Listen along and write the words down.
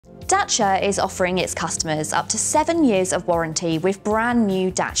Dacia is offering its customers up to 7 years of warranty with brand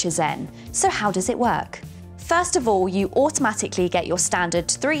new Dacia ZEN. So how does it work? First of all, you automatically get your standard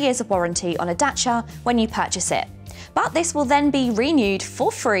 3 years of warranty on a Dacia when you purchase it. But this will then be renewed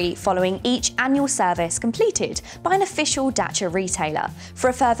for free following each annual service completed by an official Dacia retailer for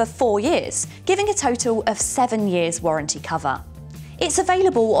a further 4 years, giving a total of 7 years warranty cover. It's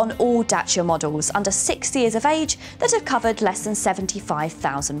available on all Dacia models under 6 years of age that have covered less than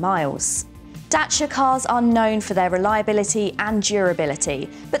 75,000 miles. Dacia cars are known for their reliability and durability,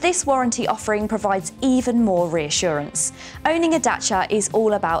 but this warranty offering provides even more reassurance. Owning a Dacia is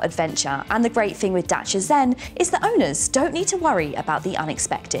all about adventure, and the great thing with Dacia ZEN is that owners don't need to worry about the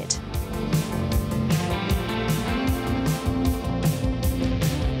unexpected.